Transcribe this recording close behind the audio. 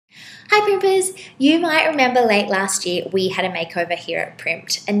Hi Primpers! You might remember late last year we had a makeover here at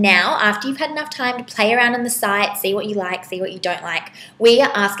Primped, and now after you've had enough time to play around on the site, see what you like, see what you don't like, we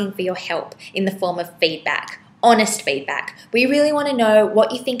are asking for your help in the form of feedback. Honest feedback. We really want to know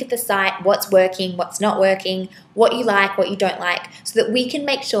what you think of the site, what's working, what's not working, what you like, what you don't like, so that we can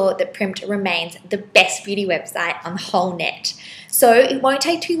make sure that Primped remains the best beauty website on the whole net. So it won't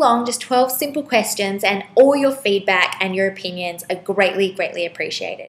take too long, just 12 simple questions, and all your feedback and your opinions are greatly, greatly appreciated.